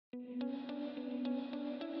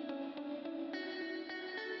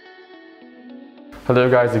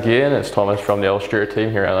Hello guys again, it's Thomas from the Illustrator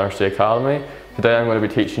team here at NRC Academy. Today I'm going to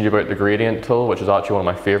be teaching you about the gradient tool, which is actually one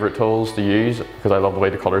of my favourite tools to use because I love the way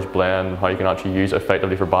the colours blend and how you can actually use it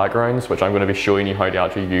effectively for backgrounds, which I'm going to be showing you how to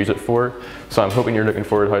actually use it for. So I'm hoping you're looking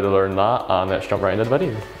forward to how to learn that, and let's jump right into the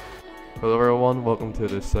video. Hello everyone, welcome to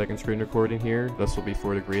the second screen recording here. This will be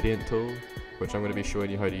for the gradient tool, which I'm going to be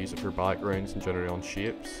showing you how to use it for backgrounds and generally on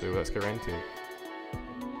shapes, so let's get right into it.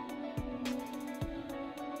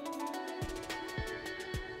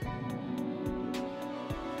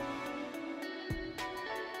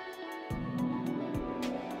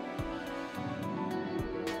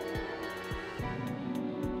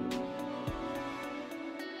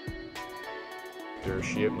 Your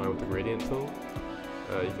shape now with the gradient tool.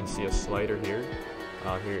 You can see a slider here.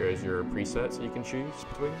 Here is your presets that you can choose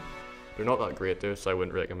between. They're not that great though, so I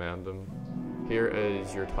wouldn't recommend them. Here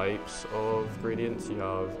is your types of gradients. You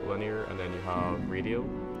have linear and then you have radial.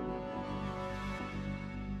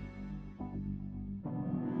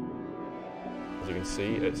 As you can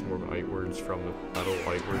see, it's more outwards from the middle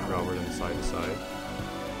outwards rather than side to side.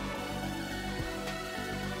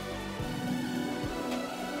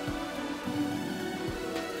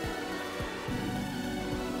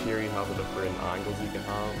 Here you have the different angles you can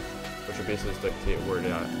have, which will basically dictate where the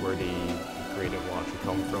gradient will actually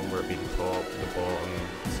come from, where it be the top, the bottom,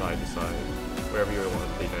 side to side, wherever you want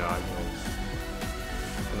it to be diagonals.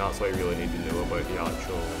 And that's why you really need to know about the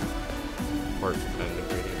actual parts within the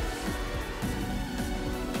gradient.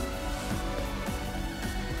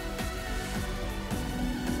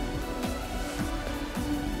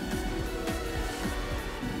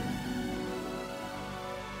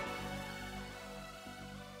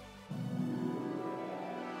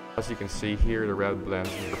 As you can see here, the red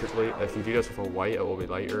blends perfectly. If you do this with a white, it will be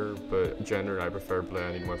lighter, but generally I prefer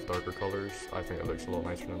blending with darker colours. I think it looks a lot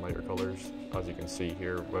nicer than lighter colours. As you can see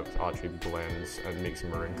here, it actually blends and makes a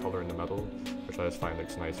maroon colour in the middle, which I just find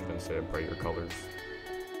looks nicer than, say, brighter colours.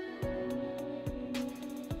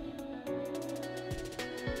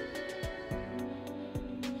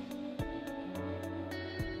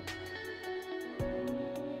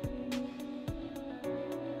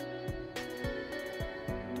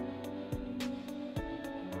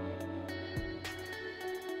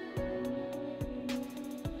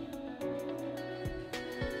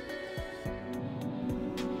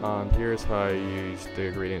 And here's how I used the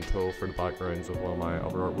gradient tool for the backgrounds of one of my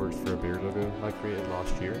other artworks for a beer logo I created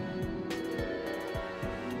last year.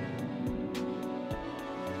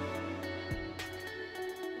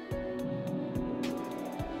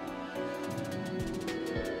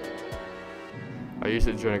 I used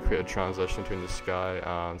it to create a transition between the sky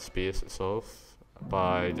and space itself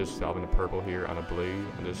by just having a purple here and a blue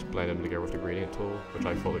and just blending them together with the gradient tool, which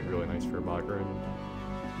I thought looked really nice for a background.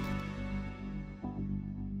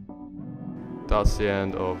 That's the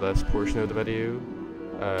end of this portion of the video.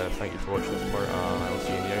 Thank you for watching this part, and I will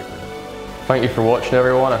see you in the outro. Thank you for watching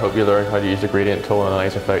everyone. I hope you learned how to use the gradient tool in a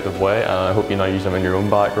nice effective way, and I hope you now use them in your own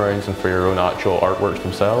backgrounds and for your own actual artworks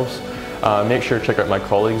themselves. Make sure to check out my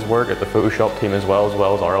colleagues' work at the Photoshop team as well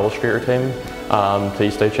as our Illustrator team.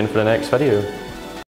 Please stay tuned for the next video.